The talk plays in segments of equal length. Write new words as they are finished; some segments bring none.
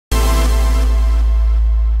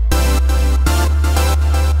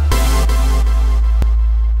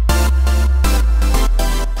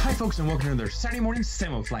folks, and welcome to another Saturday morning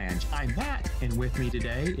Samoflange. I'm Matt, and with me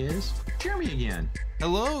today is Jeremy again.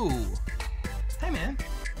 Hello. Hey, man.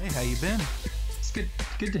 Hey, how you been? It's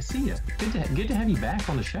good to see you. Good to have you back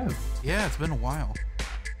on the show. Yeah, it's been a while.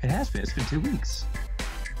 It has been. It's been 2 weeks.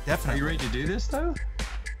 Definitely. Are you ready to do this, though?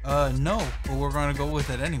 No, but we're going to go with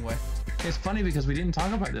it anyway. It's funny because we didn't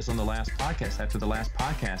talk about this on the last podcast, after the last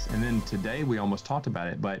podcast, and then today we almost talked about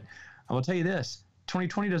it, but I will tell you this,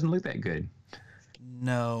 2020 doesn't look that good.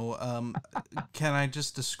 No, can I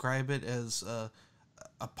just describe it as a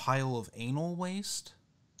pile of anal waste?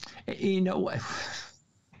 You know what?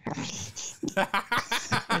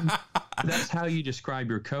 That's how you describe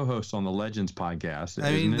your co-host on the Legends podcast.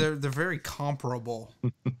 I mean, they're very comparable.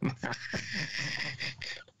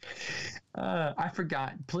 I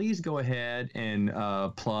forgot. Please go ahead and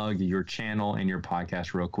plug your channel and your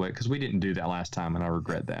podcast real quick, because we didn't do that last time, and I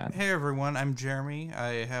regret that. Hey, everyone. I'm Jeremy.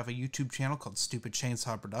 I have a YouTube channel called Stupid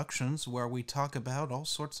Chainsaw Productions, where we talk about all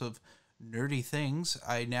sorts of nerdy things.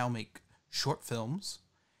 I now make short films,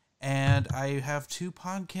 and I have 2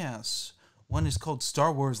 podcasts. One is called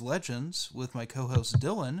Star Wars Legends with my co-host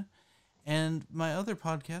Dylan, and my other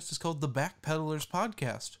podcast is called The Backpedalers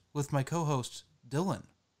Podcast with my co-host Dylan.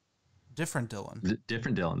 Different Dylan.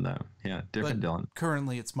 Different Dylan, though. Yeah, different Dylan.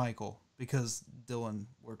 Currently, it's Michael, because Dylan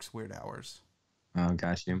works weird hours. Oh,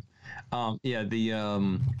 gosh, you. Yeah,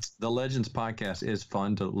 the Legends podcast is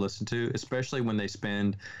fun to listen to, especially when they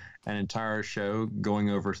spend an entire show going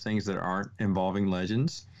over things that aren't involving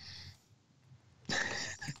Legends.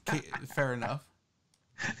 Fair enough.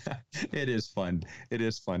 It is fun. It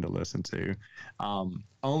is fun to listen to,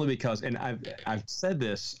 only because, and I've said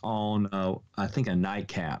this on I think a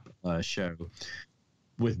nightcap show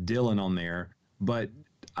with Dylan on there, but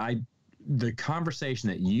the conversation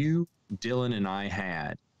that you, Dylan, and I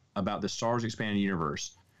had about the Star Wars Expanded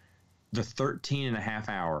Universe, the 13 and a half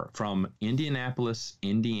hour from Indianapolis,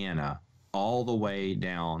 Indiana, all the way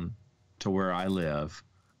down to where I live.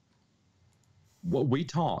 What we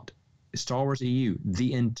talked Star Wars EU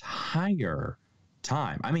the entire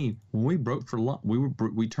time. I mean, when we broke for lunch,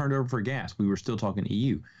 we turned over for gas, we were still talking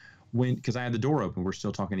EU. Because I had the door open, we're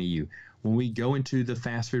still talking EU. When we go into the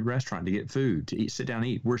fast food restaurant to get food, to eat, sit down and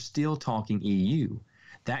eat, we're still talking EU.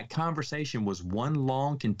 That conversation was one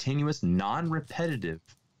long, continuous, non-repetitive,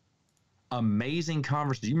 amazing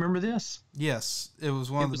conversation. Do you remember this? Yes, it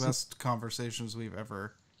was one of the best conversations we've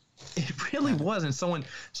ever. It really was. And someone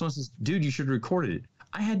says, dude, you should have recorded it.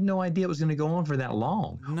 I had no idea it was going to go on for that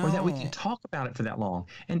long, or that we could talk about it for that long.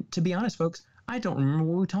 And to be honest, folks, I don't remember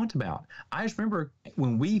what we talked about. I just remember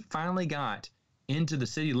when we finally got into the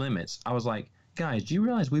city limits, I was like, guys, do you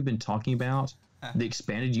realize we've been talking about the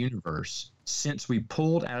expanded universe since we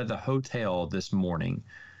pulled out of the hotel this morning?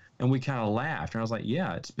 And we kind of laughed. And I was like,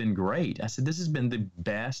 yeah, it's been great. I said, this has been the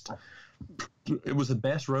best. It was the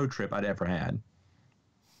best road trip I'd ever had.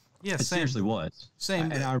 Yeah, it seriously was.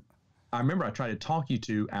 Same. And I remember I tried to talk you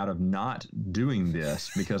two out of not doing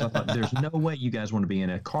this, because I thought there's no way you guys want to be in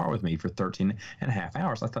a car with me for 13 and a half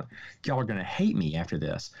hours. I thought y'all are going to hate me after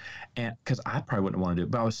this, and because I probably wouldn't want to do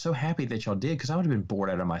it. But I was so happy that y'all did, because I would have been bored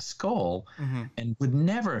out of my skull and would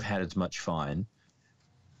never have had as much fun.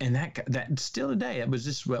 And that still today, it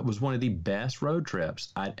was one of the best road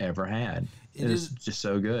trips I'd ever had. It is just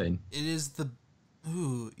so good. It is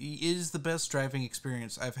the best driving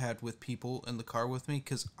experience I've had with people in the car with me,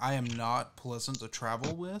 because I am not pleasant to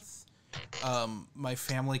travel with. My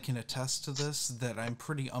family can attest to this, that I'm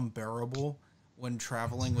pretty unbearable when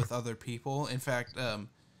traveling with other people. In fact,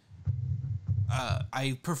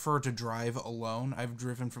 I prefer to drive alone. I've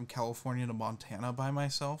driven from California to Montana by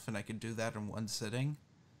myself, and I could do that in one sitting.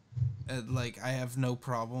 I have no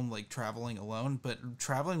problem traveling alone, but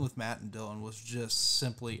traveling with Matt and Dylan was just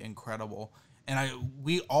simply incredible. And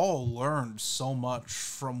we all learned so much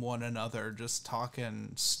from one another, just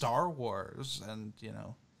talking Star Wars, and it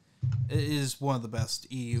is one of the best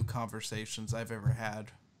EU conversations I've ever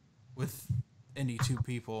had with any 2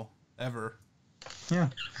 people ever. Yeah.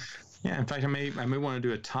 In fact, I may want to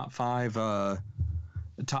do a top five road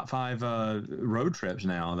trips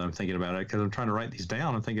now that I'm thinking about it, because I'm trying to write these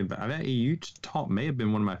down. I'm thinking about that EU talk may have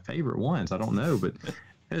been one of my favorite ones. I don't know, but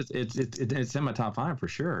it's in my top 5 for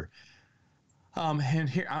sure. And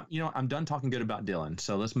here, I'm done talking good about Dylan,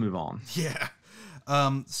 so let's move on. Yeah.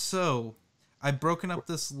 So I've broken up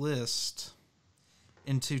this list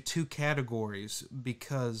into 2 categories,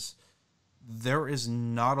 because there is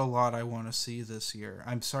not a lot I want to see this year.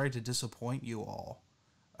 I'm sorry to disappoint you all.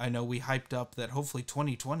 I know we hyped up that hopefully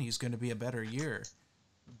 2020 is going to be a better year,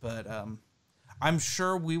 but I'm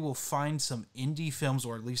sure we will find some indie films,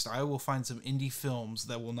 or at least I will find some indie films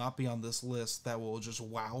that will not be on this list that will just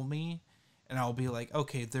wow me, and I'll be like,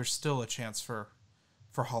 okay, there's still a chance for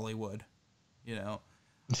Hollywood, you know.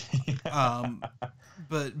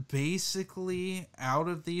 But basically, out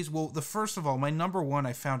of these, well, the first of all, my number one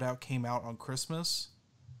I found out came out on Christmas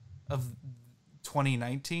of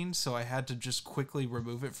 2019, so I had to just quickly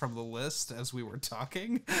remove it from the list as we were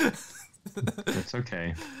talking. That's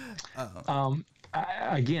okay.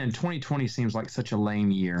 Again, 2020 seems like such a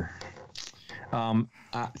lame year.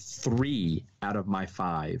 3 out of my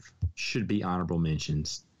 5 should be honorable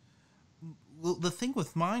mentions. Well, the thing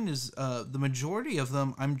with mine is the majority of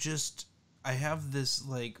them, I have this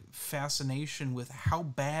like fascination with how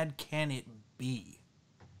bad can it be.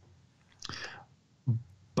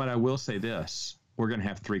 But I will say this: we're gonna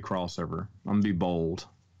have 3 crossover. I'm gonna be bold.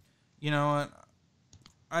 You know what?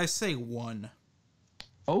 I say 1.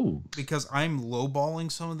 Oh, because I'm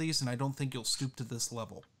lowballing some of these, and I don't think you'll stoop to this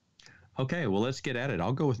level. Okay, well, let's get at it.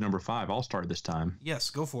 I'll go with number 5. I'll start this time. Yes,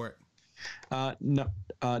 go for it.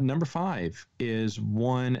 Number 5 is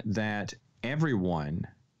one that everyone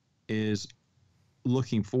is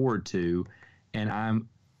looking forward to, and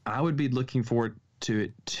I would be looking forward to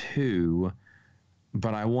it too,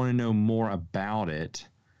 but I want to know more about it,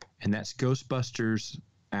 and that's Ghostbusters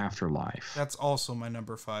Afterlife. That's also my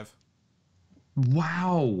number 5.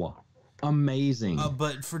 Wow. Amazing.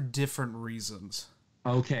 But for different reasons.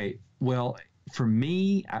 Okay. Well, for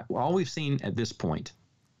me, all we've seen at this point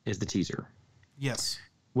is the teaser. Yes.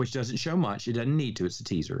 Which doesn't show much. It doesn't need to. It's a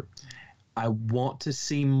teaser. I want to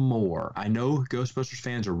see more. I know Ghostbusters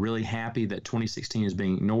fans are really happy that 2016 is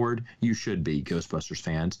being ignored. You should be, Ghostbusters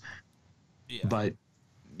fans. Yeah.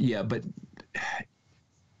 But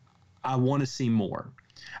I want to see more.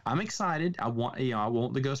 I'm excited. I want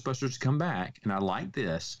the Ghostbusters to come back, and I like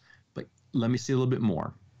this, but let me see a little bit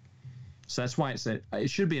more. So that's why it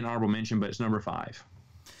should be an honorable mention, but it's number 5.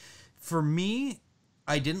 For me,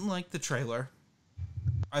 I didn't like the trailer.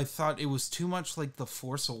 I thought it was too much like the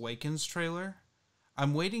Force Awakens trailer.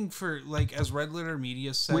 I'm waiting for, like, as Red Letter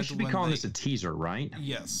Media said... We should be calling this a teaser, right?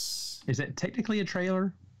 Yes. Is that technically a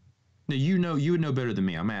trailer? No, you would know better than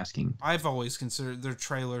me. I'm asking. I've always considered their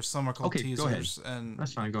trailers. Some are called teasers. Go ahead. And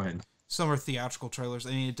that's fine. Go ahead. Some are theatrical trailers.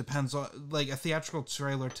 I mean, it depends on, like, a theatrical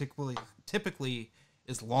trailer typically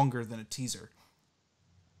is longer than a teaser.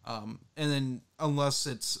 And then unless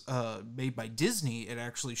it's made by Disney, it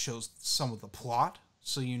actually shows some of the plot,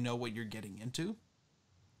 so you know what you're getting into.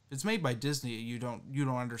 If it's made by Disney, you don't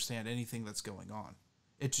understand anything that's going on.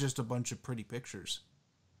 It's just a bunch of pretty pictures.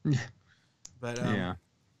 But yeah.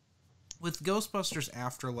 With Ghostbusters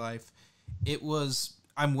Afterlife,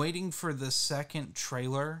 I'm waiting for the second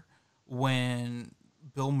trailer when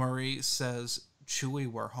Bill Murray says, "Chewie,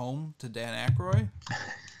 we're home," to Dan Aykroyd.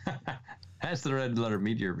 That's the Red Letter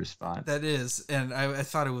Media response. That is, and I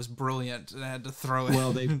thought it was brilliant, and I had to throw it.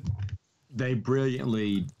 Well, they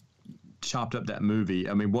brilliantly chopped up that movie.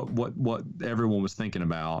 I mean, what everyone was thinking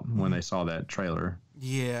about when they saw that trailer.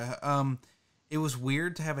 Yeah, it was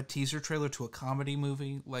weird to have a teaser trailer to a comedy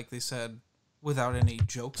movie, like they said, without any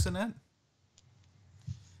jokes in it.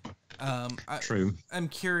 True. I'm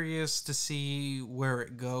curious to see where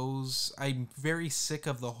it goes. I'm very sick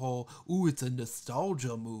of the whole, "Ooh, it's a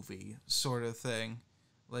nostalgia movie" sort of thing.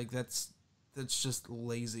 Like, that's just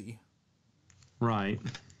lazy. Right.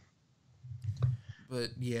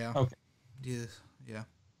 But yeah. Okay. Yeah.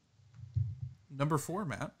 Number 4,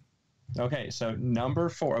 Matt. Okay, so number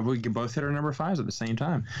 4, we can both hit our number 5s at the same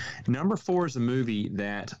time. Number 4 is a movie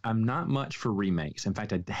that I'm not much for remakes. In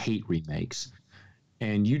fact, I hate remakes.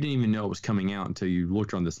 And you didn't even know it was coming out until you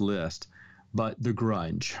looked on this list. But The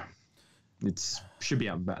Grudge. Should be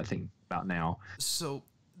out, I think, about now. So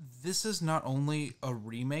this is not only a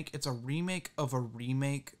remake, it's a remake of a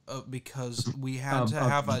remake because we had to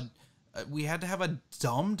have a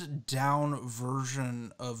dumbed down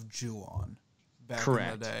version of Ju-on back in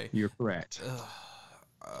the day. You're correct.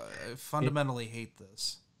 I fundamentally hate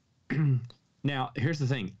this. Now, here's the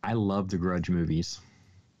thing. I love the Grudge movies.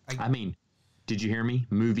 I mean, did you hear me?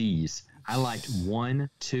 Movies. I liked 1,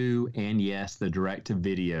 2, and yes, the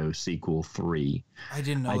direct-to-video sequel 3. I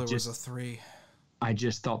didn't know there was a 3. I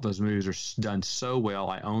just thought those movies are done so well.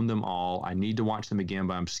 I own them all. I need to watch them again,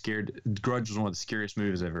 but I'm scared. Grudge was one of the scariest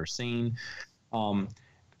movies I've ever seen.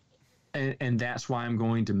 And that's why I'm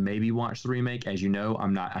going to maybe watch the remake. As you know,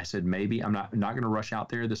 I said maybe. I'm not going to rush out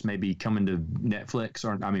there. This may be coming to Netflix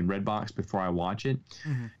Redbox before I watch it.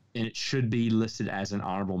 Mm-hmm. And it should be listed as an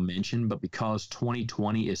honorable mention, but because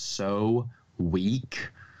 2020 is so weak,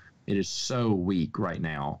 it is so weak right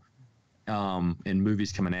now. in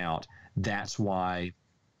movies coming out. That's why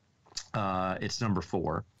it's number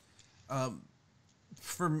 4.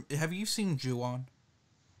 Have you seen Ju-on?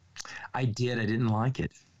 I did. I didn't like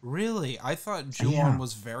it. Really? I thought Ju-on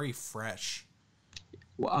was very fresh.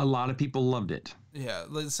 Well, a lot of people loved it. Yeah,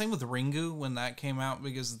 the same with Ringu when that came out,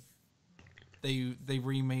 because they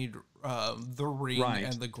remade The Ring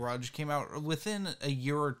and The Grudge came out within a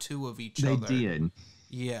year or two of each other. They did.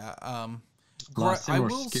 Yeah. Lots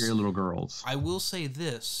of scary little girls. I will say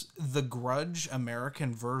this: The Grudge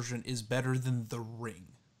American version is better than The Ring.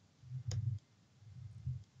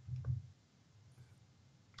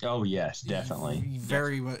 Oh yes, definitely.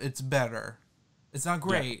 Very much. It's better. It's not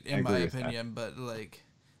great in my opinion, but like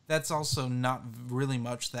that's also not really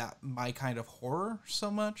much that my kind of horror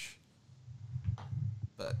so much.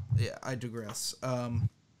 But yeah, I digress.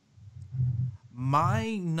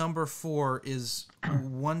 My number 4 is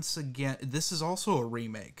once again. This is also a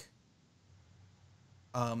remake.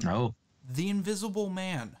 The Invisible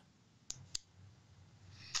Man.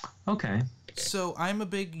 Okay. So I'm a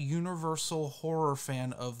big Universal horror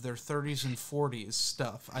fan of their 30s and 40s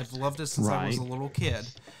stuff. I've loved it since I was a little kid.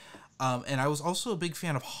 And I was also a big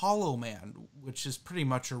fan of Hollow Man, which is pretty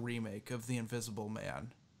much a remake of The Invisible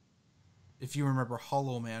Man. If you remember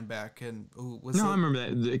Hollow Man back in... I remember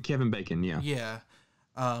that. Kevin Bacon, yeah. Yeah.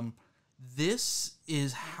 This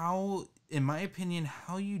is how, in my opinion,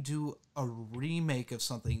 how you do a remake of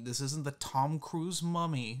something. This isn't the Tom Cruise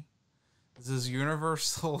Mummy. This is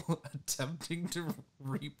Universal attempting to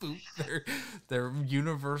reboot their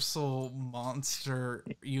Universal monster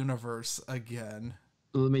universe again.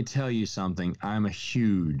 Let me tell you something. I'm a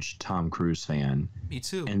huge Tom Cruise fan. Me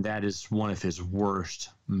too. And that is one of his worst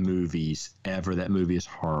movies ever. That movie is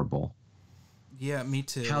horrible. Yeah, me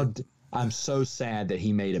too. I'm so sad that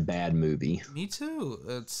he made a bad movie. Me too.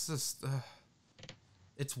 It's just...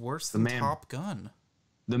 it's worse than Top Gun.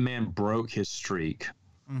 The man broke his streak.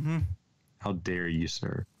 Mm-hmm. How dare you,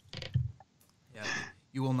 sir? Yeah,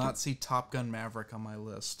 you will not see Top Gun Maverick on my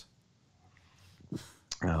list.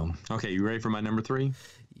 Okay, you ready for my number 3?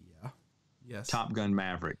 Yeah. Yes. Top Gun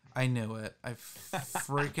Maverick. I knew it. I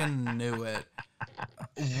freaking knew it.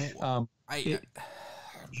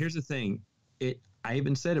 Here's the thing. I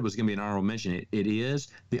even said it was going to be an honorable mention. It is.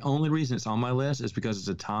 The only reason it's on my list is because it's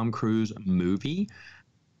a Tom Cruise movie.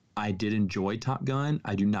 I did enjoy Top Gun.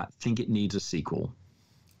 I do not think it needs a sequel.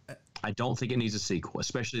 I don't think it needs a sequel,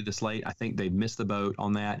 especially this late. I think they've missed the boat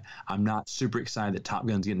on that. I'm not super excited that Top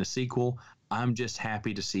Gun's getting a sequel. I'm just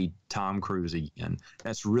happy to see Tom Cruise again.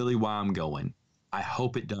 That's really why I'm going. I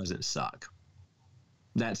hope it doesn't suck.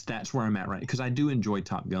 That's where I'm at right, because I do enjoy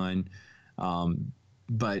Top Gun,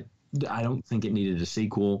 but I don't think it needed a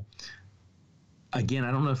sequel. Again,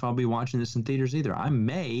 I don't know if I'll be watching this in theaters either. I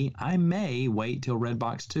may wait till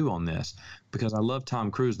Redbox 2 on this, because I love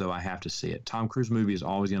Tom Cruise, though I have to see it. Tom Cruise movie is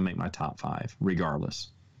always going to make my top 5, regardless.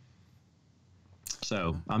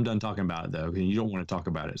 So I'm done talking about it, though. You don't want to talk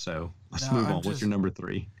about it, so let's move on. What's your number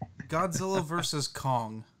 3? Godzilla vs.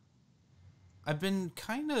 Kong. I've been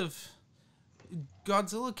kind of...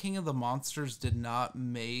 Godzilla King of the Monsters did not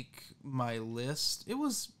make my list. It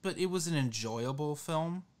was an enjoyable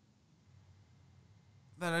film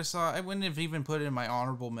that I saw. I wouldn't have even put it in my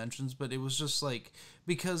honorable mentions, but it was just like,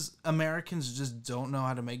 because Americans just don't know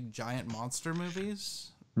how to make giant monster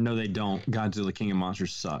movies. No, they don't. Godzilla King of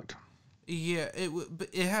Monsters sucked. Yeah,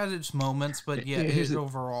 it had its moments, but yeah, it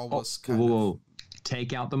overall was kind of...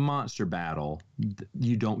 Take out the monster battle.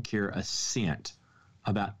 You don't care a cent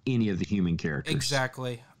about any of the human characters.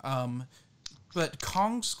 Exactly. But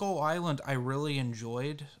Kong Skull Island, I really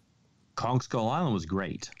enjoyed. Kong Skull Island was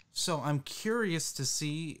great. So I'm curious to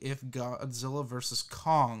see if Godzilla vs.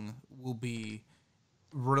 Kong will be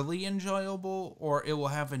really enjoyable, or it will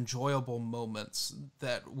have enjoyable moments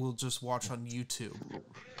that we'll just watch on YouTube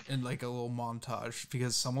in like a little montage,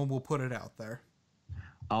 because someone will put it out there.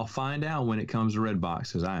 I'll find out when it comes to Redbox,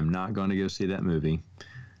 because I am not going to go see that movie.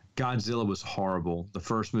 Godzilla was horrible. The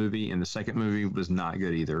first movie and the second movie was not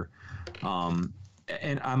good either.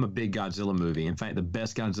 And I'm a big Godzilla movie. In fact, the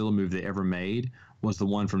best Godzilla movie they ever made was the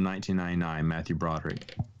one from 1999, Matthew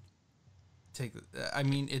Broderick. I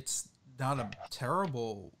mean, it's not a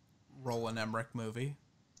terrible Roland Emmerich movie.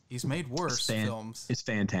 He's made worse films. It's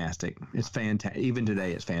fantastic. It's fantastic. Even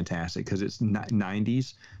today, it's fantastic because it's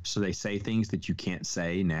 90s, so they say things that you can't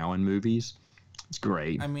say now in movies. It's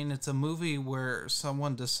great. I mean, it's a movie where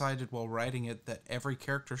someone decided while writing it that every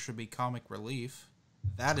character should be comic relief.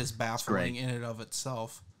 That is baffling in and of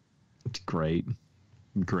itself. It's great.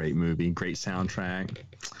 Great movie. Great soundtrack.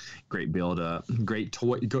 Great build-up. Great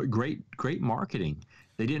toy. Great marketing.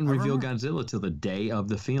 They didn't reveal Godzilla till the day of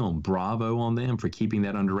the film. Bravo on them for keeping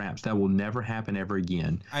that under wraps. That will never happen ever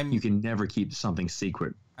again. You can never keep something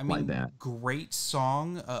secret like that. Great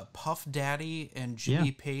song. Puff Daddy and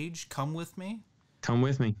Jimmy Page, Come With Me. Come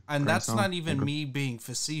With Me. And great that's song. Not even me being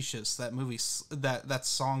facetious. That movie, that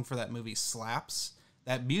song for that movie slaps.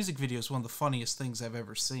 That music video is one of the funniest things I've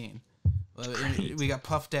ever seen. We got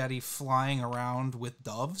Puff Daddy flying around with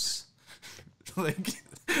doves. Like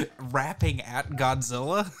rapping at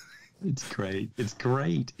Godzilla. It's great. It's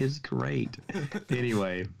great. It's great.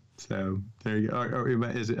 Anyway, so there you go.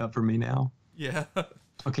 Is it up for me now? Yeah.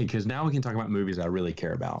 Okay, because now we can talk about movies I really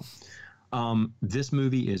care about. This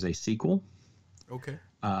movie is a sequel. Okay.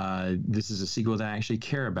 This is a sequel that I actually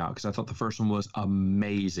care about because I thought the first one was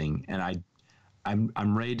amazing, and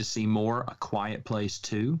I'm ready to see more. A Quiet Place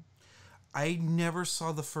 2. I never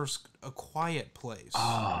saw the first A Quiet Place.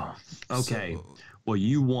 Oh, okay. So, well,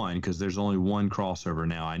 you won because there's only one crossover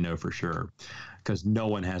now. I know for sure because no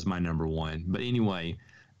one has my number one. But anyway,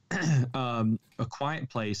 A Quiet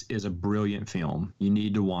Place is a brilliant film. You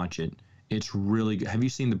need to watch it. It's really good. Have you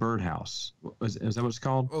seen The Birdhouse? Is that what it's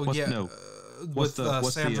called? Oh, yeah. No. What's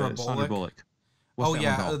Sandra Bullock? Sandra Bullock?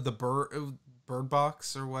 The Bird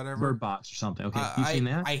Box or whatever. Bird Box or something. Okay, you seen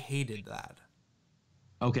that? I hated that.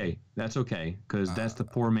 Okay, that's okay, because that's the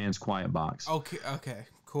poor man's quiet box. Okay,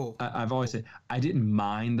 cool. I've always said I didn't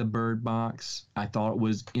mind the Bird Box. I thought it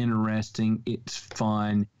was interesting. It's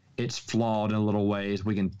fun. It's flawed in a little ways.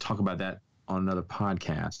 We can talk about that on another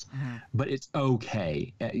podcast. Mm-hmm. But it's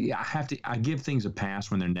okay. I give things a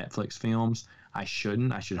pass when they're Netflix films. I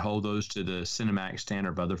shouldn't. I should hold those to the cinematic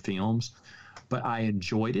standard of other films. But I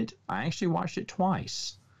enjoyed it. I actually watched it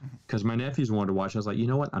twice. Because my nephews wanted to watch. I was like, you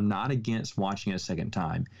know what? I'm not against watching it a second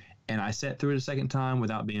time. And I sat through it a second time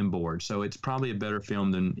without being bored. So it's probably a better film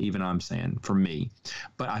than even I'm saying for me.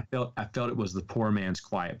 But I felt it was the poor man's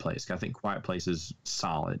Quiet Place. I think Quiet Place is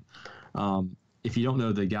solid. If you don't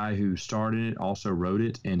know, the guy who started it also wrote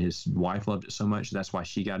it, and his wife loved it so much. That's why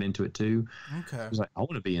she got into it too. Okay. I was like, I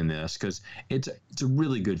want to be in this because it's a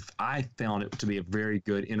really good. I found it to be a very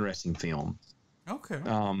good, interesting film. Okay.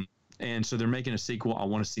 And so they're making a sequel. I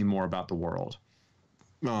want to see more about the world.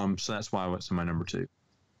 So that's why it's my number 2.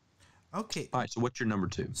 Okay. All right. So what's your number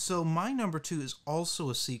 2? So my number 2 is also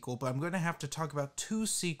a sequel, but I'm going to have to talk about 2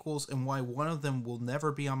 sequels and why one of them will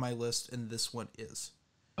never be on my list and this one is.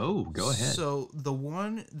 Oh, go ahead. So the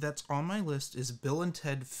one that's on my list is Bill and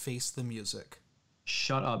Ted Face the Music.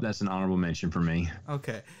 Shut up. That's an honorable mention for me.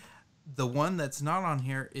 Okay. The one that's not on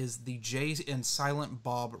here is the Jay and Silent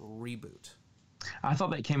Bob reboot. I thought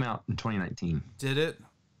that came out in 2019. Did it?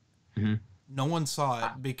 Mm-hmm. No one saw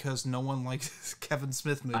it because no one likes Kevin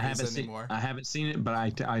Smith movies anymore. I haven't seen it, but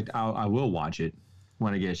I will watch it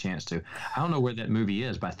when I get a chance to. I don't know where that movie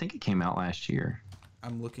is, but I think it came out last year.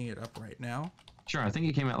 I'm looking it up right now. Sure, I think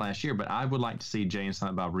it came out last year, but I would like to see Jay and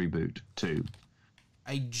Silent Bob reboot too.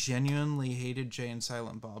 I genuinely hated Jay and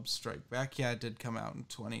Silent Bob Strike Back. Yeah, it did come out in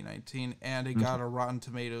 2019, and it got a Rotten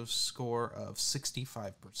Tomatoes score of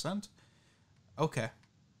 65%. Okay.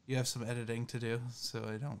 You have some editing to do, so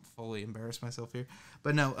I don't fully embarrass myself here.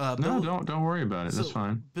 But no, don't worry about it. That's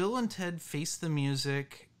fine. Bill and Ted Face the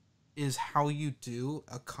Music is how you do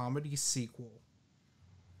a comedy sequel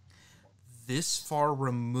this far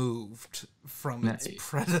removed from its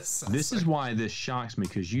predecessor. This is why this shocks me,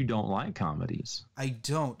 because you don't like comedies. I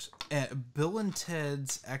don't. Bill and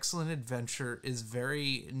Ted's Excellent Adventure is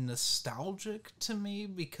very nostalgic to me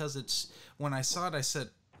because it's, when I saw it, I said,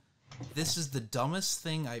 this is the dumbest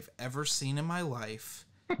thing I've ever seen in my life,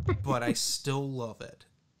 but I still love it.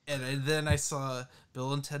 And then I saw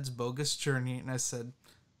Bill and Ted's Bogus Journey, and I said,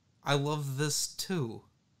 I love this too.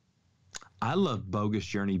 I love Bogus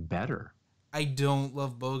Journey better. I don't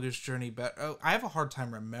love Bogus Journey better. Oh, I have a hard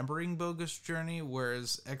time remembering Bogus Journey,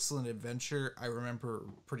 whereas Excellent Adventure I remember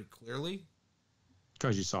pretty clearly.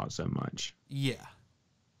 Because you saw it so much. Yeah.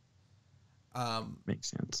 Makes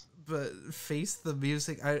sense. But Face the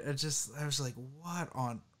Music, I was like, what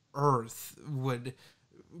on earth would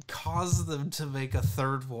cause them to make a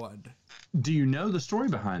third one? Do you know the story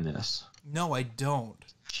behind this? No, I don't.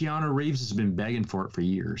 Keanu Reeves has been begging for it for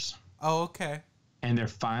years. Oh, okay. And they're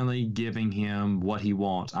finally giving him what he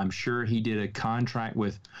wants. I'm sure he did a contract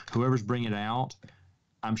with whoever's bringing it out.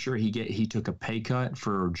 I'm sure he took a pay cut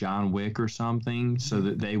for John Wick or something so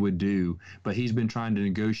that they would do. But he's been trying to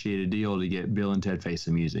negotiate a deal to get Bill and Ted Face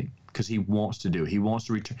the Music because he wants to do it. He wants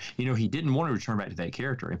to return. You know, he didn't want to return back to that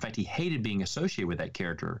character. In fact, he hated being associated with that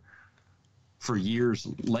character for years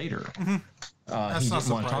later. Mm-hmm. He didn't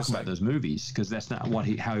want to talk about those movies because that's not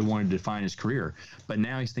how he wanted to define his career. But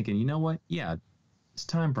now he's thinking, you know what? Yeah, it's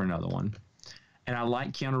time for another one. And I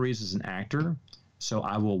like Keanu Reeves as an actor, so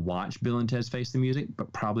I will watch Bill and Ted's Face the Music,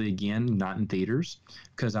 but probably again not in theaters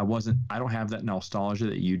because I don't have that nostalgia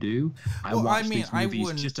that you do. I Well, I watched mean, these I movies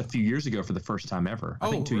wouldn't. just a few years ago for the first time ever. I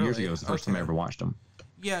Oh, think 2 years ago really? was the first time I Okay. ever watched them.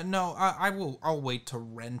 Yeah, no, I will. I'll wait to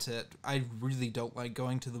rent it. I really don't like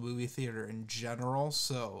going to the movie theater in general.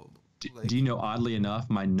 So, Do you like, know, oddly enough,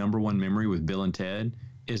 my number one memory with Bill and Ted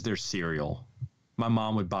is their cereal. My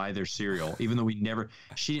mom would buy their cereal, even though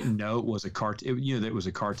she didn't know it was a cartoon, that it was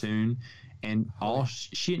a cartoon. And oh, yeah.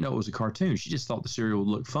 she didn't know it was a cartoon. She just thought the cereal would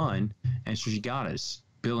look fun. And so she got us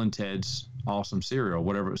Bill and Ted's Awesome Cereal,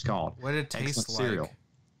 whatever it was called. What did it taste Excellent cereal. like?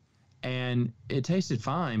 And it tasted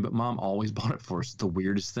fine, but mom always bought it for us. The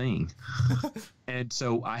weirdest thing. And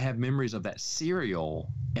so I have memories of that cereal,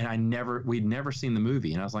 and we'd never seen the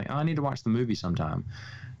movie. And I was like, oh, I need to watch the movie sometime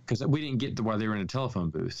because we didn't get to where they were in a telephone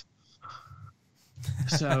booth.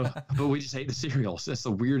 So, but we just ate the cereal. So that's the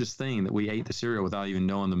weirdest thing, that we ate the cereal without even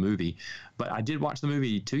knowing the movie. But I did watch the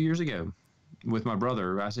movie 2 years ago with my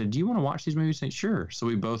brother. I said, do you want to watch these movies? He said, sure. So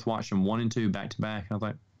we both watched them 1 and 2 back to back. And I was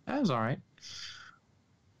like, that was all right.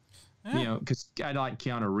 Yeah. Because I like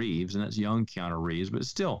Keanu Reeves, and that's young Keanu Reeves, but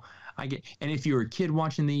still, and if you're a kid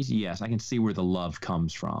watching these, yes, I can see where the love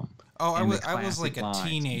comes from. Oh, And I was like a lines.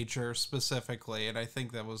 teenager specifically, and I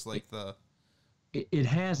think that was like the. It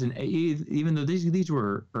has even though these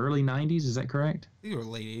were early 90s, is that correct? These were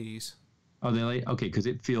late 80s. Oh, they late? Okay, because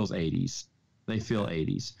it feels 80s. They feel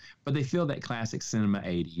 80s, but they feel that classic cinema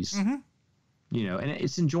 80s. Mm-hmm. And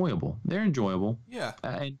it's enjoyable. They're enjoyable. Yeah.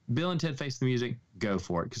 And Bill and Ted Face the Music, go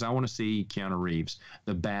for it, because I want to see Keanu Reeves,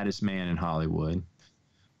 the baddest man in Hollywood,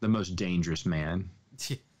 the most dangerous man.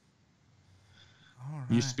 All right.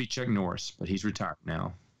 Used to be Chuck Norris, but he's retired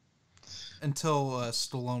now. Until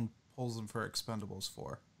Stallone pulls him for Expendables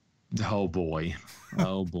 4. Oh boy.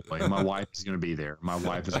 My wife is going to be there.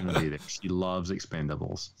 She loves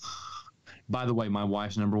Expendables. By the way, my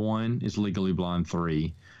wife's number one is Legally Blonde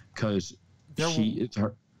 3, because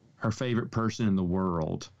her favorite person in the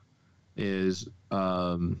world is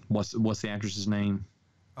what's the actress's name?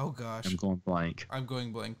 Oh gosh, I'm going blank. I'm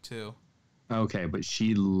going blank too. Okay, but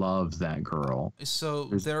she loves that girl. So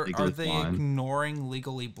There's are Legally they Blonde. ignoring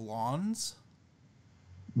Legally Blondes?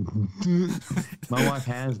 My wife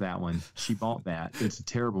has that one. She bought that. It's a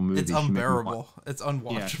terrible movie. It's unbearable. It's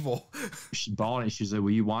unwatchable. Yeah. She bought it. She said,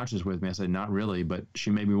 will you watch this with me? I said, not really, but she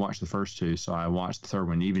made me watch the first two, so I watched the third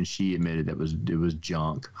one. Even she admitted it was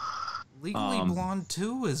junk. Legally Blonde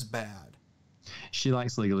 2 is bad. She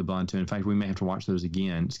likes Legally Blonde too. In fact, we may have to watch those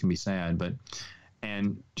again. It's gonna be sad,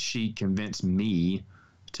 and she convinced me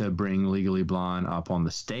to bring Legally Blonde up on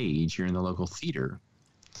the stage here in the local theater.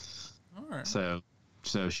 All right.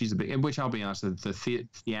 So she's a big, which I'll be honest, the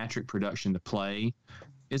theatric production, the play,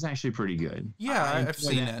 is actually pretty good. Yeah, I've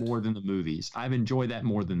seen it more than the movies. I've enjoyed that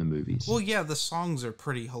more than the movies. Well, yeah, the songs are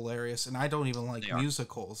pretty hilarious, and I don't even like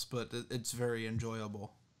musicals, but it's very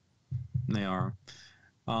enjoyable. They are.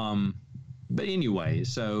 But anyway,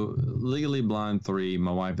 so Legally Blonde 3,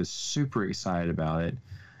 my wife is super excited about it,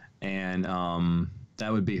 and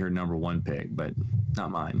that would be her number one pick, but not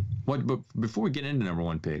mine. But before we get into number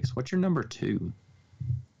one picks, what's your number two?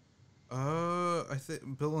 I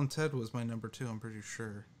think Bill and Ted was my number 2. I'm pretty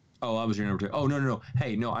sure. Oh, I was your number 2. Oh, no.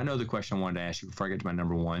 Hey, no, I know the question I wanted to ask you before I get to my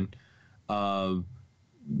number one.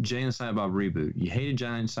 Jay and Silent Bob reboot. You hated Jay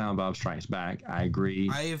and Silent Bob Strikes Back. I agree.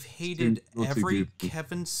 I have hated every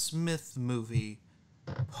Kevin Smith movie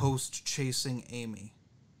post Chasing Amy.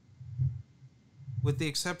 With the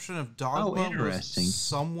exception of Dogma, was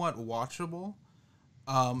somewhat watchable.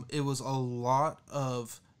 It was a lot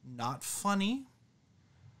of not funny.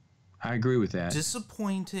 I agree with that.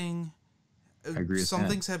 Disappointing. I agree with some that.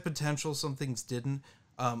 things had potential, some things didn't.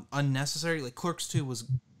 Unnecessary. Like Clerks 2 was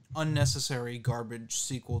unnecessary garbage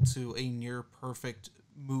sequel to a near perfect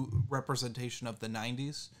representation of the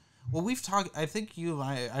 90s. Well, we've talked, I think you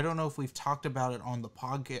and I don't know if we've talked about it on the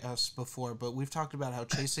podcast before, but we've talked about how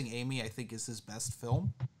Chasing Amy, I think, is his best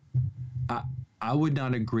film. I would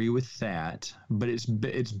not agree with that, but it's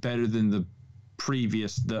better than the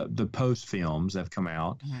previous, the post films that have come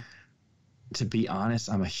out. Mm-hmm. To be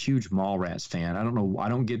honest, I'm a huge Mallrats fan. I don't know. I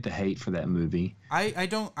don't get the hate for that movie. I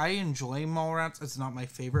enjoy Mallrats. It's not my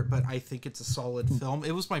favorite, but I think it's a solid film.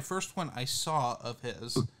 It was my first one I saw of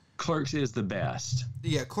his. Clerks is the best.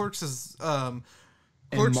 Yeah, Clerks is the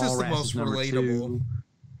most relatable. 2,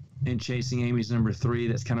 and Chasing Amy's number 3.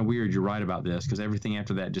 That's kind of weird. You're right about this, because everything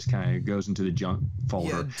after that just kind of goes into the junk folder.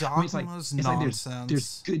 Yeah, Dogma's nonsense. Like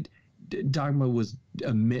there's good. Dogma was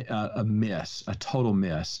a miss, a total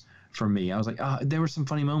miss. For me, I was like, there were some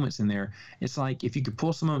funny moments in there. It's like if you could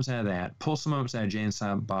pull some moments out of that, pull some moments out of Jay and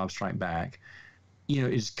Silent Bob Strike Back,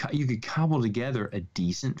 you could cobble together a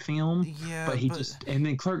decent film. Yeah, but he just, and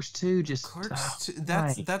then Clerks 2 just Clerks 2,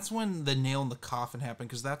 right. that's when the nail in the coffin happened,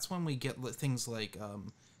 because that's when we get things like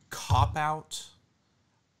Cop Out,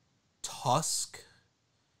 Tusk,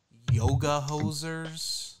 Yoga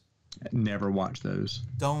Hosers. Never watched those.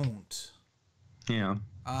 Don't. Yeah,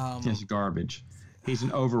 it's garbage. He's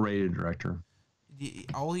an overrated director.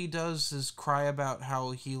 All he does is cry about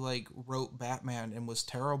how he like wrote Batman and was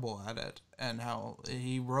terrible at it, and how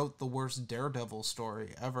he wrote the worst Daredevil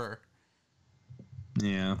story ever.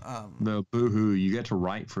 Yeah, the boo-hoo. You get to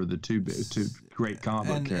write for the two great comic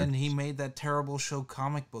book characters. And he made that terrible show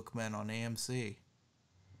Comic Book Men on AMC.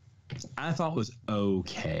 I thought it was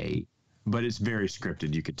okay, but it's very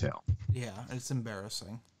scripted. You could tell. Yeah, it's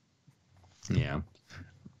embarrassing. Yeah,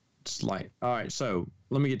 it's like, all right. So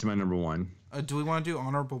let me get to my number one. Do we want to do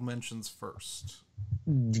honorable mentions first?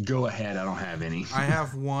 Go ahead. I don't have any. I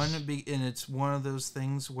have one, and it's one of those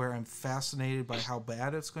things where I'm fascinated by how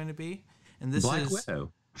bad it's going to be. And this Black is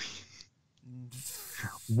Widow.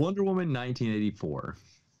 Wonder Woman 1984.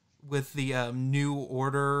 With the New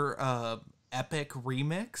Order epic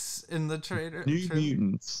remix in the trailer. New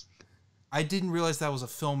Mutants. I didn't realize that was a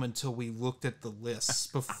film until we looked at the lists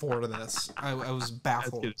before this. I was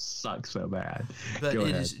baffled. It sucks so bad. But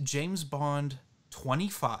it is James Bond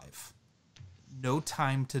 25, No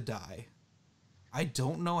Time to Die. I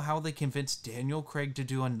don't know how they convinced Daniel Craig to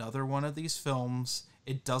do another one of these films.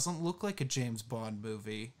 It doesn't look like a James Bond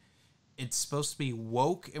movie. It's supposed to be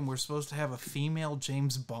woke, and we're supposed to have a female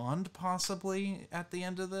James Bond possibly at the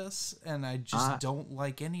end of this, and I just don't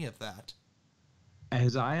like any of that.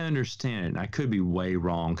 As I understand it, and I could be way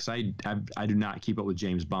wrong because I do not keep up with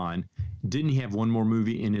James Bond. Didn't he have one more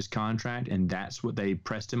movie in his contract, and that's what they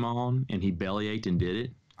pressed him on, and he bellyached and did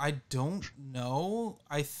it? I don't know.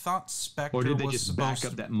 I thought Spectre was, or did they was just back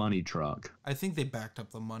up that money truck? I think they backed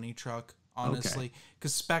up the money truck, honestly,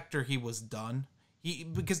 because Spectre, he was done.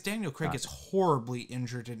 Because Daniel Craig gets horribly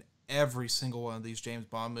injured in every single one of these James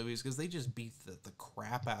Bond movies because they just beat the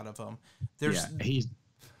crap out of him.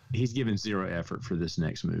 He's given zero effort for this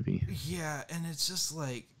next movie. Yeah, and it's just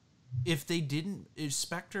like, if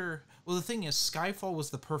Spectre... Well, the thing is, Skyfall was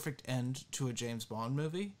the perfect end to a James Bond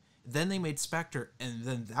movie. Then they made Spectre, and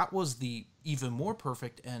then that was the even more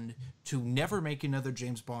perfect end to never make another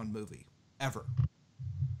James Bond movie. Ever.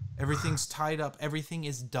 Everything's tied up. Everything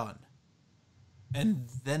is done. And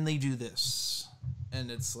then they do this.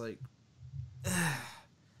 And it's like...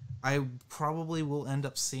 I probably will end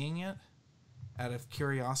up seeing it out of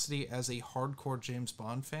curiosity as a hardcore James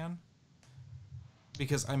Bond fan,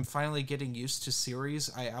 because I'm finally getting used to series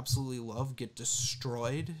I absolutely love get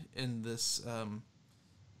destroyed in this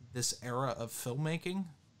this era of filmmaking.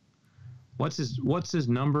 What's his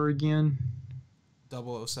number again?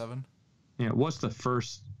 007. Yeah, what's the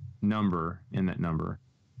first number in that number?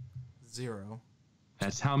 0.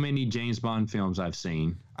 That's how many James Bond films I've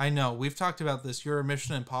seen. I know. We've talked about this. You're a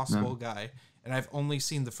Mission Impossible guy, and I've only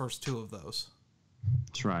seen the first 2 of those.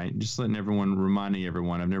 That's right. Just reminding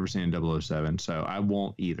everyone, I've never seen 007, so I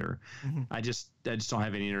won't either. Mm-hmm. I just don't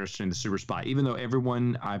have any interest in the super spy, even though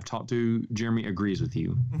everyone I've talked to, Jeremy, agrees with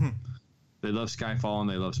you. Mm-hmm. They love Skyfall and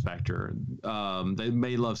they love Spectre. They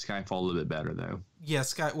may love Skyfall a little bit better, though. Yeah,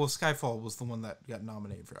 Skyfall was the one that got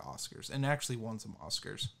nominated for Oscars and actually won some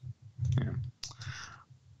Oscars. Yeah.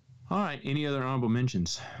 All right. Any other honorable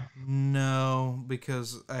mentions? No,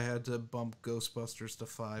 because I had to bump Ghostbusters to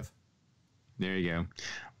 5. There you go.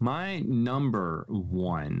 My number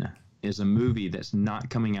 1 is a movie that's not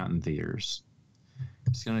coming out in theaters.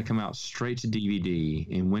 It's going to come out straight to DVD,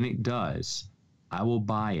 and when it does, I will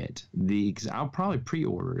buy it. I'll probably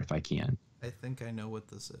pre-order if I can. I think I know what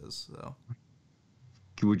this is, though.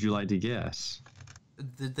 Would you like to guess?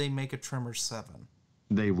 Did they make a Tremors 7?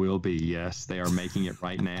 They will be, yes. They are making it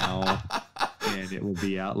right now, and it will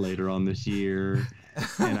be out later on this year.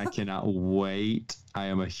 And I cannot wait. I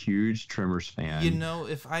am a huge Tremors fan. You know,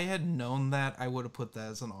 if I had known that, I would have put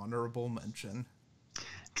that as an honorable mention.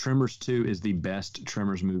 Tremors 2 is the best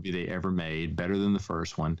Tremors movie they ever made, better than the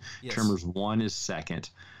first one. Yes. Tremors 1 is second.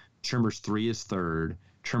 Tremors 3 is third.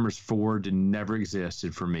 Tremors 4 never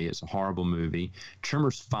existed for me. It's a horrible movie.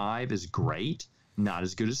 Tremors 5 is great. Not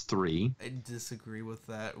as good as 3. I disagree with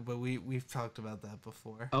that, but we've talked about that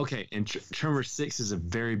before. Okay, and Tremors 6 is a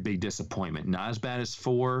very big disappointment. Not as bad as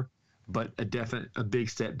 4, but a big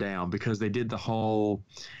step down because they did the whole...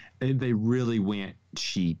 They really went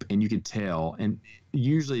cheap, and you could tell. And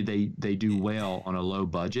usually they do well on a low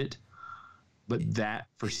budget, but that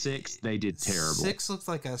for 6 they did terrible. 6 looks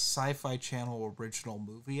like a Sci-Fi Channel original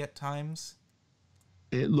movie at times.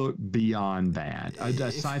 It looked beyond bad.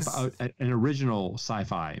 An original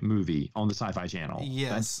sci-fi movie on the Sci-Fi Channel.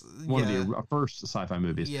 Yes, That's one of the first sci-fi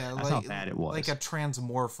movies. Yeah, That's how bad it was. Like a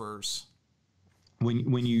Transmorphers.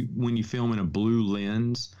 When you film in a blue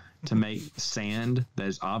lens to make sand that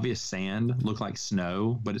is obvious sand look like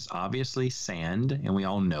snow, but it's obviously sand, and we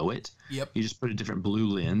all know it. Yep. You just put a different blue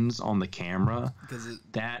lens on the camera.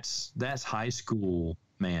 Because that's high school,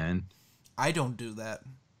 man. I don't do that.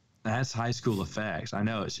 That's high school effects. I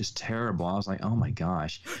know, it's just terrible. I was like, oh my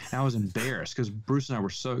gosh. And I was embarrassed because Bruce and I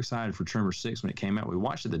were so excited for Tremor 6 when it came out. We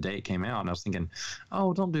watched it the day it came out, and I was thinking,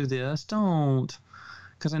 oh, don't do this. Don't.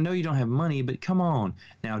 Because I know you don't have money, but come on.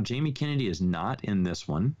 Now, Jamie Kennedy is not in this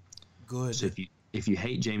one. Good. So if you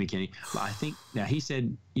hate Jamie Kennedy, I think now he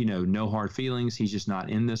said, no hard feelings. He's just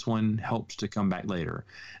not in this one. Helps to come back later.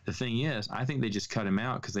 The thing is, I think they just cut him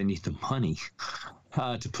out because they need the money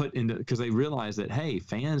to put into, because they realize that, hey,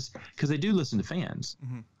 fans, because they do listen to fans.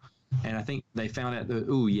 Mm-hmm. And I think they found out that,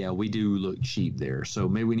 oh, yeah, we do look cheap there. So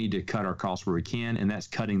maybe we need to cut our costs where we can, and that's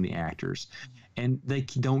cutting the actors. And they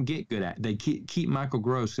don't get good at. They keep Michael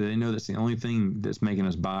Gross because they know that's the only thing that's making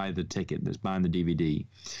us buy the ticket, that's buying the DVD.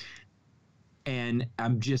 And I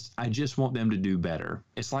just want them to do better.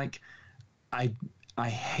 It's like I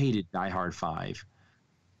hated Die Hard 5.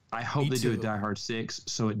 I hope they do a Die Hard 6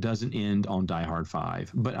 so it doesn't end on Die Hard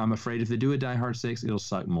 5. But I'm afraid if they do a Die Hard 6, it'll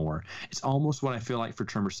suck more. It's almost what I feel like for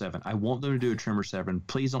Tremor 7. I want them to do a Tremor 7.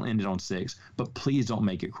 Please don't end it on 6, but please don't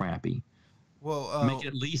make it crappy. Well, make it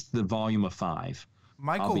at least the volume of 5.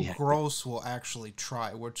 Michael Gross will actually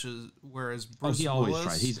try, whereas Bruce he Willis, always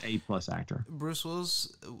tries. He's A+ actor. Bruce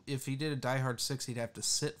Willis, if he did a Die Hard 6, he'd have to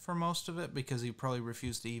sit for most of it because he'd probably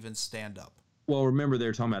refuse to even stand up. Well, remember they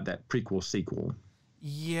were talking about that prequel sequel.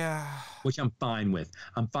 Yeah. Which I'm fine with.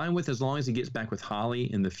 I'm fine with as long as he gets back with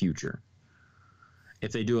Holly in the future.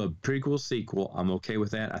 If they do a prequel sequel, I'm okay with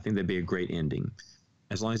that. I think that'd be a great ending.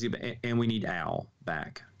 As long as and we need Al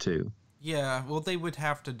back too. Yeah, well, they would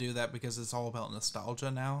have to do that because it's all about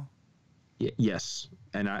nostalgia now. Yes,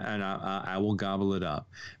 and I will gobble it up.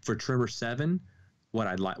 For Tremor 7, what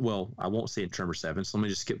I'd like, well, I won't say it Tremor 7, so let me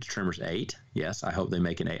just skip to Tremors 8. Yes, I hope they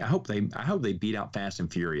make an 8. I hope they beat out Fast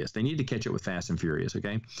and Furious. They need to catch up with Fast and Furious,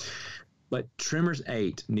 okay? But Tremors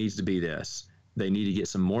 8 needs to be this. They need to get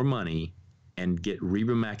some more money and get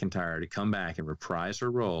Reba McEntire to come back and reprise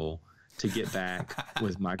her role to get back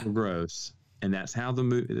with Michael Gross. And that's how the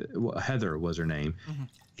movie, Heather was her name. Mm-hmm.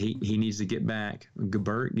 He needs to get back.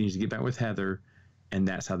 Bert needs to get back with Heather, and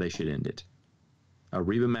that's how they should end it. A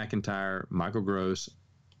Reba McEntire, Michael Gross,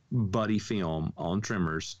 buddy film on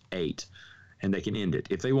Tremors 8, and they can end it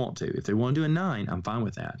if they want to. If they want to do a 9, I'm fine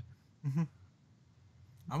with that. Mm-hmm.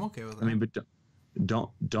 I'm okay with that. I mean, but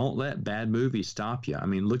don't let bad movies stop you. I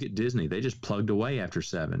mean, look at Disney. They just plugged away after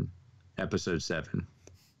episode 7.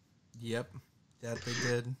 Yep, that they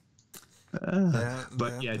did.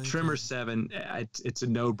 Tremor 7, it's a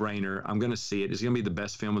no-brainer. I'm going to see it. Is it going to be the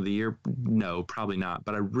best film of the year? No, probably not.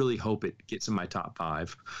 But I really hope it gets in my top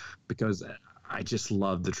 5 because I just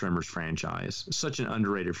love the Tremors franchise. Such an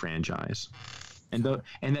underrated franchise. And that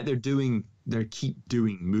they keep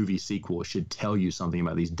doing movie sequels should tell you something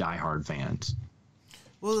about these diehard fans.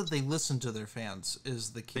 Well, that they listen to their fans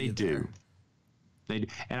is the key. They do.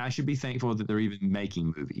 And I should be thankful that they're even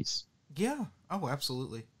making movies. Yeah. Oh,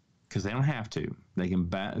 absolutely. Because they don't have to. They can.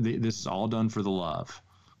 This is all done for the love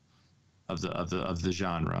of the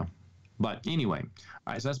genre. But anyway,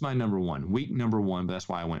 all right. So that's my number 1. Week number 1. But that's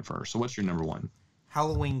why I went first. So what's your number 1?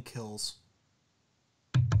 Halloween Kills.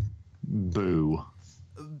 Boo.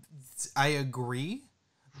 I agree,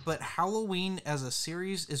 but Halloween as a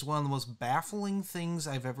series is one of the most baffling things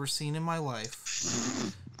I've ever seen in my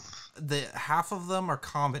life. Half of them are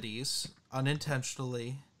comedies,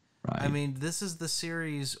 unintentionally. Right. I mean, this is the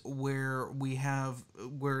series where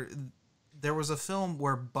there was a film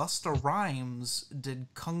where Busta Rhymes did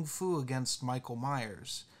Kung Fu against Michael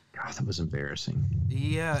Myers. God, that was embarrassing.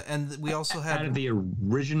 Yeah, and we also had... Out of the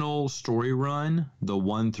original story run, the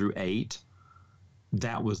 1 through 8,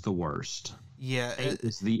 that was the worst. Yeah. 8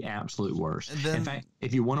 is the absolute worst. Then, in fact,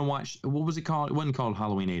 if you want to watch... What was it called? It wasn't called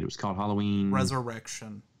Halloween 8. It was called Halloween...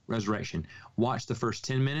 Resurrection. Watch the first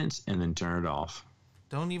 10 minutes and then turn it off.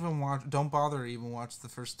 Don't bother to even watch the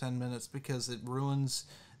first 10 minutes because it ruins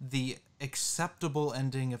the acceptable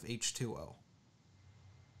ending of H2O.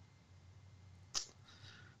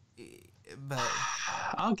 But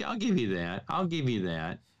I'll give you that.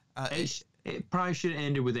 It probably should have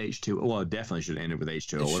ended with H2O. Well, it definitely should have ended with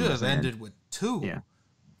H2O. It should have ended with 2. Yeah.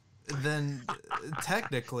 Then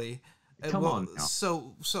technically, Come Well, on now.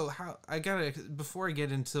 so how I gotta before I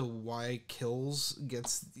get into why Kills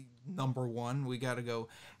gets the number one, we gotta go.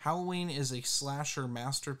 Halloween is a slasher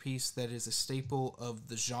masterpiece that is a staple of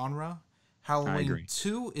the genre. I Halloween agree.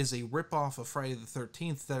 2 is a ripoff of Friday the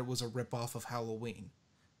 13th that was a ripoff of Halloween,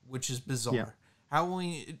 which is Yeah. bizarre.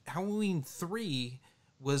 Halloween 3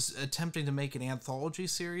 was attempting to make an anthology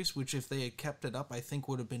series, which if they had kept it up, I think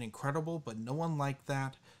would have been incredible, but no one liked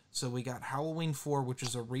that. So we got Halloween 4, which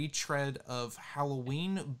is a retread of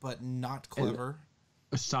Halloween, but not clever.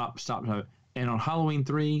 Stop. And on Halloween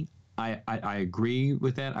 3, I agree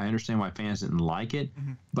with that. I understand why fans didn't like it,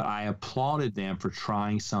 Mm-hmm. but I applauded them for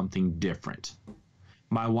trying something different.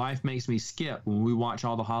 My wife makes me skip when we watch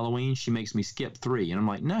all the Halloween. She makes me skip 3, and I'm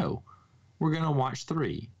like, no, we're gonna watch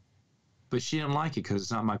 3. But she didn't like it because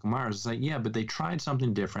it's not Michael Myers. It's like, yeah, but they tried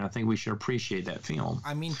something different. I think we should appreciate that film.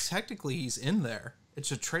 I mean, technically, he's in there.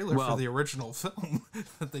 It's a trailer for Well, the original film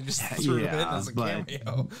that they just threw him in yeah, as a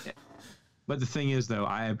cameo. but the thing is, though,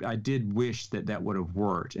 I did wish that would have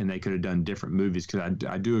worked and they could have done different movies because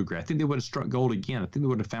I do agree. I think they would have struck gold again. I think they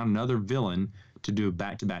would have found another villain to do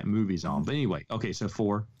back-to-back movies on. But anyway, okay, so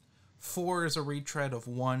 4. 4 is a retread of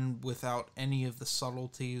 1 without any of the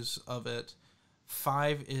subtleties of it.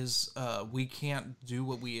 5 is we can't do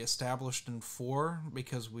what we established in 4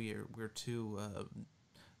 because we're too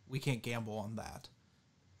we can't gamble on that.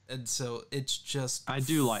 And so it's just I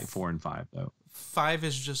do like 4 and 5 though. 5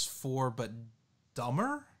 is just 4 but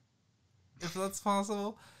dumber, if that's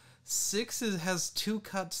possible. 6 has 2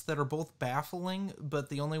 cuts that are both baffling, but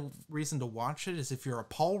the only reason to watch it is if you're a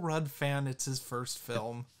Paul Rudd fan. It's his first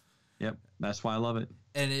film. Yep, that's why I love it.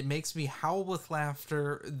 And it makes me howl with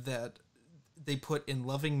laughter that they put in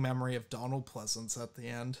loving memory of Donald Pleasance at the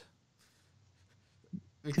end.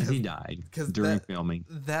 Because he died during filming.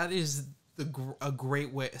 That is a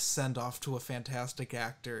great way send off to a fantastic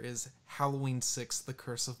actor is Halloween 6, The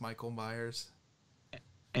Curse of Michael Myers.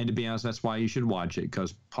 And to be honest, that's why you should watch it,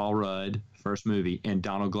 because Paul Rudd, first movie, and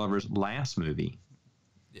Donald Glover's last movie.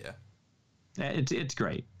 Yeah. It's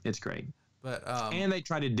great. It's great. But and they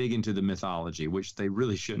try to dig into the mythology, which they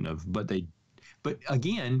really shouldn't have. But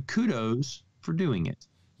again, kudos for doing it.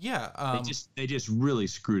 Yeah. They just really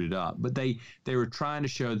screwed it up. But they were trying to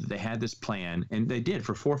show that they had this plan, and they did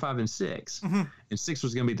for 4, 5, and 6. Mm-hmm. And 6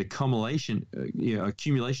 was going to be the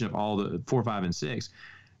accumulation of all the 4, 5, and 6.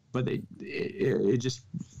 But it just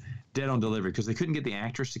dead on delivery because they couldn't get the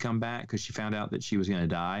actress to come back because she found out that she was going to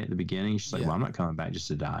die at the beginning. She's like, well, I'm not coming back just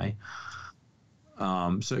to die.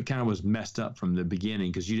 So it kind of was messed up from the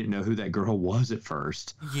beginning because you didn't know who that girl was at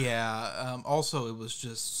first. Yeah. Also, it was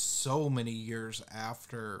just so many years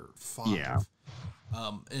after 5. Yeah.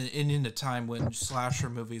 And in a time when slasher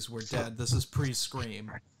movies were dead. This is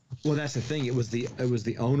pre-Scream. Well, that's the thing. It was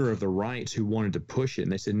the owner of the rights who wanted to push it,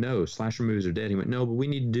 and they said, no, slasher movies are dead. He went, no, but we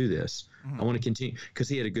need to do this. I want to continue because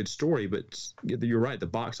he had a good story. But you're right. The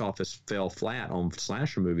box office fell flat on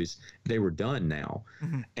slasher movies. They were done now.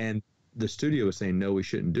 And the studio was saying, no, we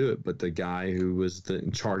shouldn't do it. But the guy who was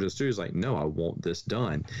in charge of the studio was like, no, I want this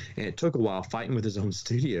done. And it took a while fighting with his own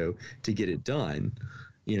studio to get it done,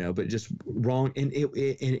 but just wrong. And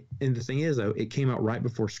and the thing is, though, it came out right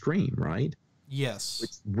before Scream, right?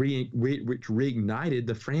 Yes. Which reignited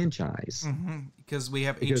the franchise. Because we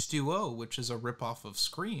have H2O, which is a ripoff of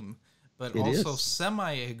Scream, but also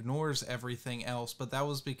semi-ignores everything else. But that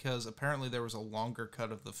was because apparently there was a longer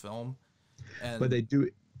cut of the film. But they do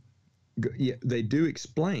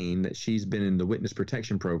explain that she's been in the witness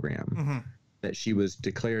protection program, that she was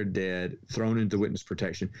declared dead, thrown into witness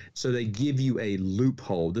protection. So they give you a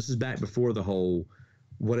loophole. This is back before the whole,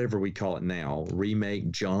 whatever we call it now,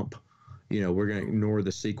 remake, jump. We're going to ignore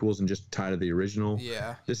the sequels and just tie to the original.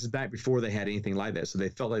 Yeah. This is back before they had anything like that. So they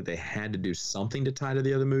felt like they had to do something to tie to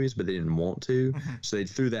the other movies, but they didn't want to. So they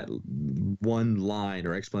threw that one line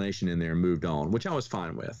or explanation in there and moved on, which I was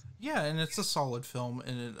fine with. Yeah, and it's a solid film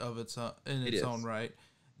in its own right.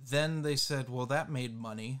 Then they said, well, that made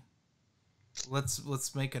money.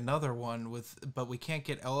 Let's make another one but we can't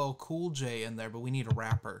get LL Cool J in there, but we need a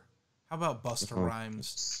rapper. How about Busta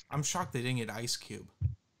Rhymes? I'm shocked they didn't get Ice Cube.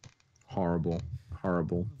 Horrible.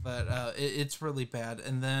 But it's really bad.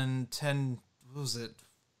 And then what was it?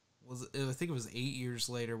 I think it was 8 years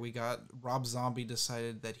later, we got Rob Zombie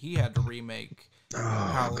decided that he had to remake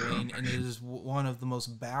Halloween, and it is one of the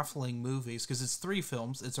most baffling movies because it's 3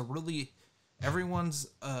 films. It's everyone's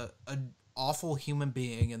an awful human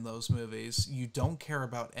being in those movies. You don't care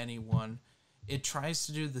about anyone. It tries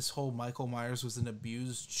to do this whole Michael Myers was an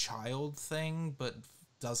abused child thing, but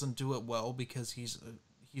doesn't do it well because he's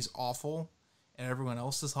awful and everyone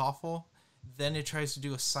else is awful. Then it tries to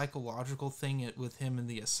do a psychological thing with him in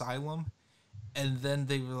the asylum. And then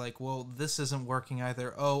they were like, well, this isn't working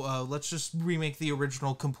either. Let's just remake the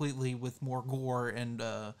original completely with more gore and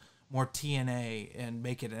more TNA and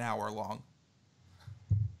make it an hour long.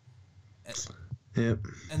 Yep.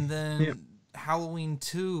 And then Halloween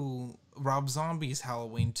 2, Rob Zombie's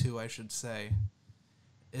Halloween 2, I should say,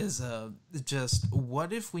 is just,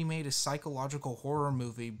 what if we made a psychological horror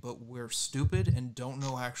movie, but we're stupid and don't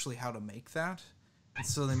know actually how to make that? And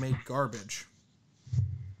so they made garbage.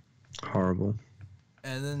 Horrible.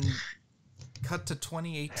 And then cut to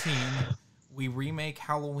 2018, we remake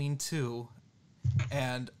Halloween 2,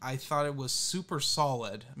 and I thought it was super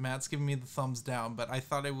solid. Matt's giving me the thumbs down, but I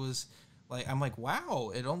thought it was like, I'm like,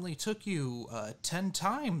 wow, it only took you 10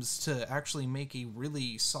 times to actually make a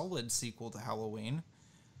really solid sequel to Halloween.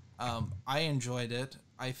 I enjoyed it.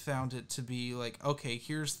 I found it to be like, okay,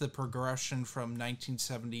 here's the progression from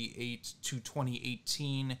 1978 to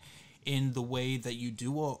 2018 in the way that you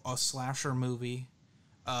do a slasher movie.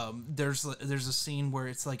 There's a scene where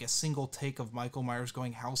it's like a single take of Michael Myers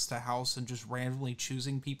going house to house and just randomly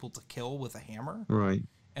choosing people to kill with a hammer. Right.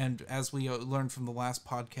 And as we learned from the last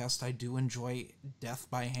podcast, I do enjoy death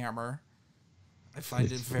by hammer. I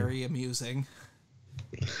find it very amusing.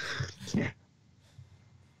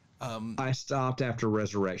 I stopped after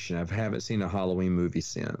Resurrection. I haven't seen a Halloween movie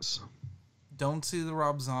since. Don't see the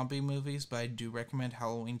Rob Zombie movies, but I do recommend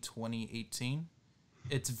Halloween 2018.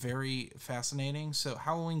 It's very fascinating. So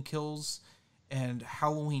Halloween Kills and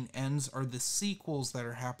Halloween Ends are the sequels that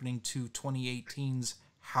are happening to 2018's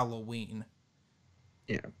Halloween.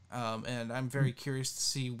 Yeah. And I'm very curious to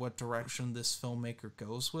see what direction this filmmaker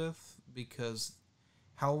goes with, because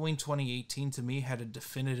Halloween 2018 to me had a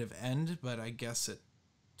definitive end, but I guess it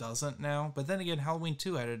doesn't now. But then again, Halloween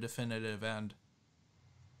 2 had a definitive end.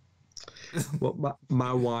 Well,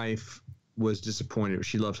 my wife was disappointed.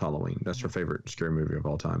 She loves Halloween. That's her favorite scary movie of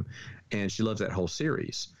all time. And she loves that whole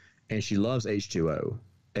series. And she loves H2O.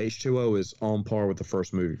 H2O is on par with the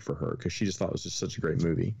first movie for her because she just thought it was just such a great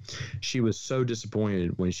movie. She was so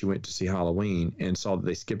disappointed when she went to see Halloween and saw that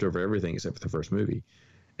they skipped over everything except for the first movie.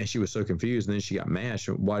 And she was so confused. And then she got mad.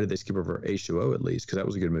 She went, why did they skip over H2O at least? Because that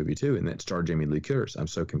was a good movie too. And that starred Jamie Lee Curtis. I'm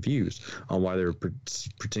so confused on why they were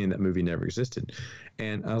pretending that movie never existed.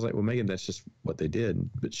 And I was like, well, Megan, that's just what they did.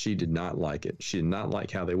 But she did not like it. She did not like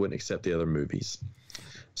how they wouldn't accept the other movies.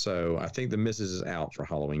 So I think the missus is out for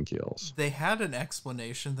Halloween Kills. They had an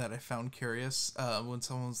explanation that I found curious when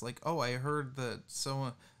someone was like, oh, I heard that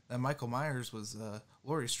Michael Myers was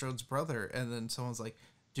Laurie Strode's brother. And then someone's like,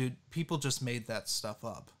 dude, people just made that stuff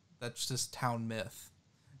up. That's just town myth.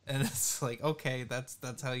 And it's like, okay, that's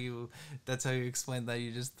how you explain that.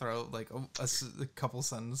 You just throw like a couple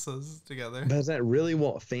sentences together. But is that really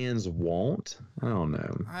what fans want? I don't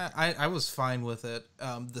know. I was fine with it.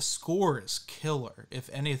 The score is killer. If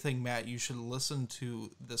anything, Matt, you should listen to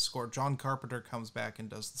the score. John Carpenter comes back and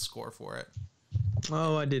does the score for it.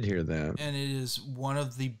 Oh, I did hear that. And it is one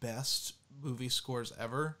of the best movie scores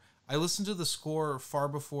ever. I listened to the score far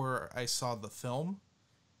before I saw the film,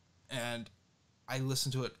 and I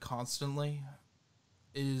listen to it constantly.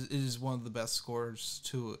 It is one of the best scores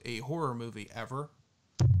to a horror movie ever.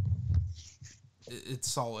 It's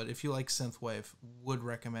solid. If you like synthwave, would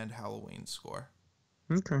recommend Halloween score.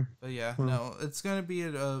 Okay. But yeah, no, it's going to be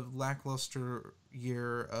a lackluster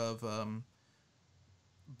year of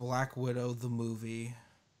Black Widow the movie,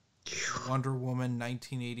 Wonder Woman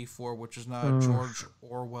 1984, which is not a George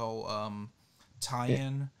Orwell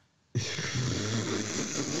tie-in.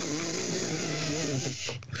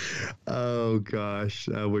 Oh gosh,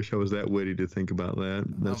 I wish I was that witty to think about that.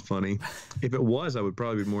 That's funny. If it was, I would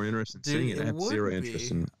probably be more interested in seeing it. I have zero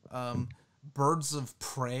interest in Birds of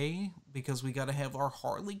Prey, because we got to have our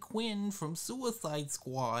Harley Quinn from Suicide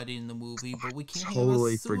Squad in the movie, but we can't have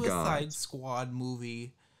a Suicide Squad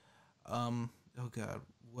movie. Oh god,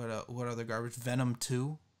 what other garbage? Venom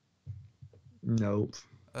 2? Nope.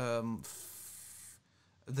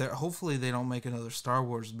 Hopefully they don't make another Star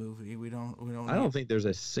Wars movie. We don't. I don't think there's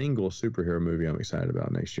a single superhero movie I'm excited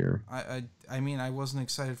about next year. I mean, I wasn't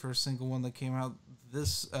excited for a single one that came out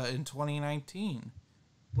in 2019,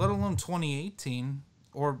 let alone 2018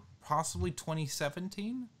 or possibly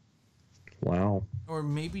 2017. Wow. Or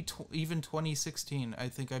maybe even 2016. I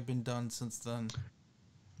think I've been done since then.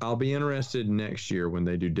 I'll be interested next year when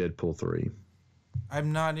they do Deadpool 3.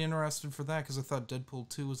 I'm not interested for that because I thought Deadpool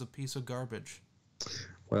 2 was a piece of garbage.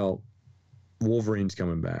 Well, Wolverine's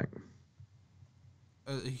coming back.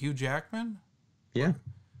 Hugh Jackman? Yeah.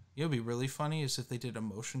 You know what'd be really funny is if they did a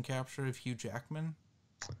motion capture of Hugh Jackman.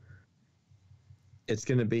 It's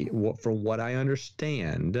going to be, from what I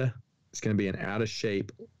understand, It's going to be an out of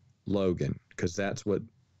shape Logan because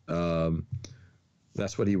um,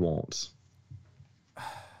 that's what he wants.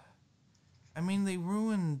 I mean, they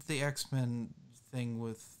ruined the X-Men thing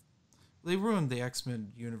with. They ruined the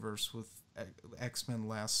X-Men universe with X-Men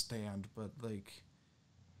Last Stand, but like,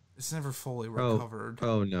 it's never fully recovered.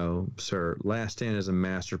 Oh no, sir! Last Stand is a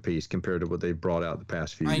masterpiece compared to what they've brought out the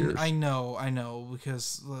past few years. I know,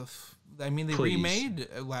 because I mean, they remade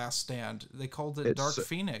Last Stand. They called it Dark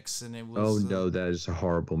Phoenix, and it was. Oh no, that is a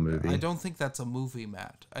horrible movie. I don't think that's a movie,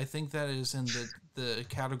 Matt. I think that is in the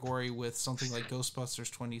category with something like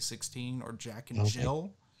Ghostbusters 2016 or Jack and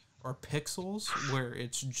Jill or Pixels, where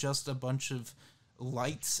it's just a bunch of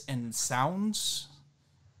lights and sounds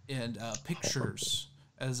and pictures.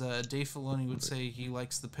 As Dave Filoni would say, he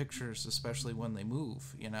likes the pictures, especially when they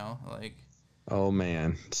move, like... Oh,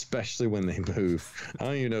 man, especially when they move. I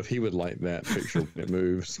don't even know if he would like that picture when it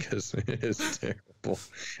moves, because it is terrible.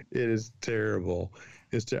 It is terrible.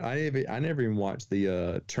 I never even watched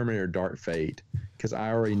the Terminator Dark Fate, because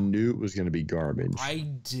I already knew it was going to be garbage. I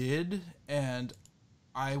did, and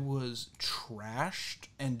I was trashed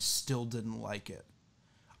and still didn't like it.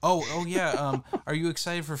 Oh yeah. Are you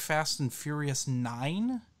excited for Fast and Furious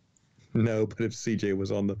 9? No, but if CJ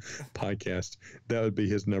was on the podcast, that would be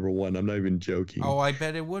his number one. I'm not even joking. Oh, I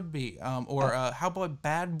bet it would be. How about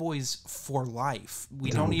Bad Boys for Life? We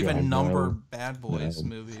don't even number Bad Boys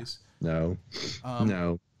movies. No.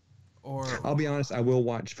 Or I'll be honest, I will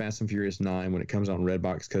watch Fast and Furious 9 when it comes on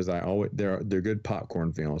Redbox because they're good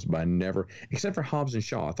popcorn films, but I never, except for Hobbs and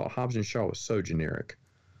Shaw. I thought Hobbs and Shaw was so generic.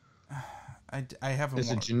 I haven't.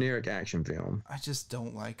 It's a generic action film. I just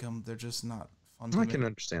don't like them. They're just not fun to me. I can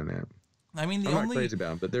understand that. I mean, I'm not crazy about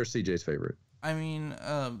them, but they're CJ's favorite. I mean,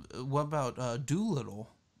 what about Doolittle?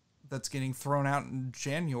 That's getting thrown out in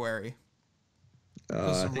January.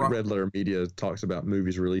 I think Red Letter Media talks about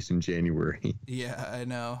movies released in January. Yeah, I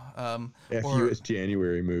know. FUS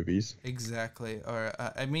January movies. Exactly. Or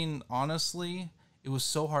I mean, honestly, it was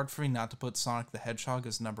so hard for me not to put Sonic the Hedgehog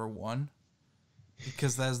as number one.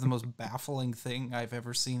 Because that is the most baffling thing I've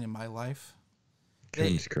ever seen in my life.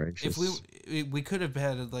 Goodness gracious. If we could have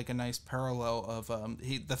had like a nice parallel of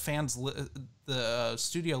the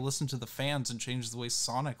studio listened to the fans and changed the way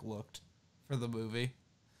Sonic looked for the movie.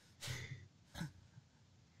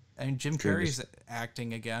 And Jim Carrey's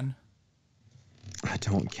acting again. I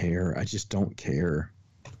don't care. I just don't care.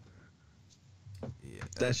 Yeah,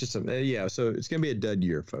 that's just so it's gonna be a dud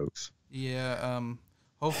year, folks. Yeah.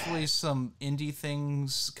 Hopefully some indie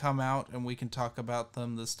things come out and we can talk about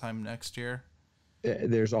them this time next year.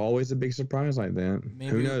 There's always a big surprise like that.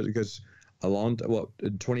 Maybe. Who knows? Because in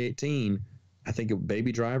 2018, I think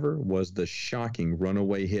Baby Driver was the shocking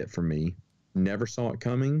runaway hit for me. Never saw it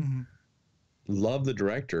coming. Mm-hmm. Loved the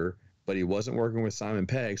director, but he wasn't working with Simon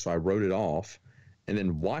Pegg, so I wrote it off and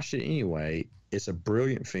then watched it anyway. It's a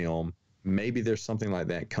brilliant film. Maybe there's something like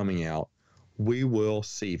that coming out. We will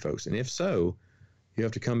see, folks. And if so, you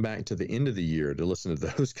have to come back to the end of the year to listen to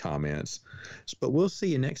those comments. But we'll see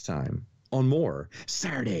you next time on more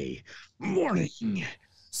Saturday Morning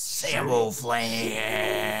Samoflange.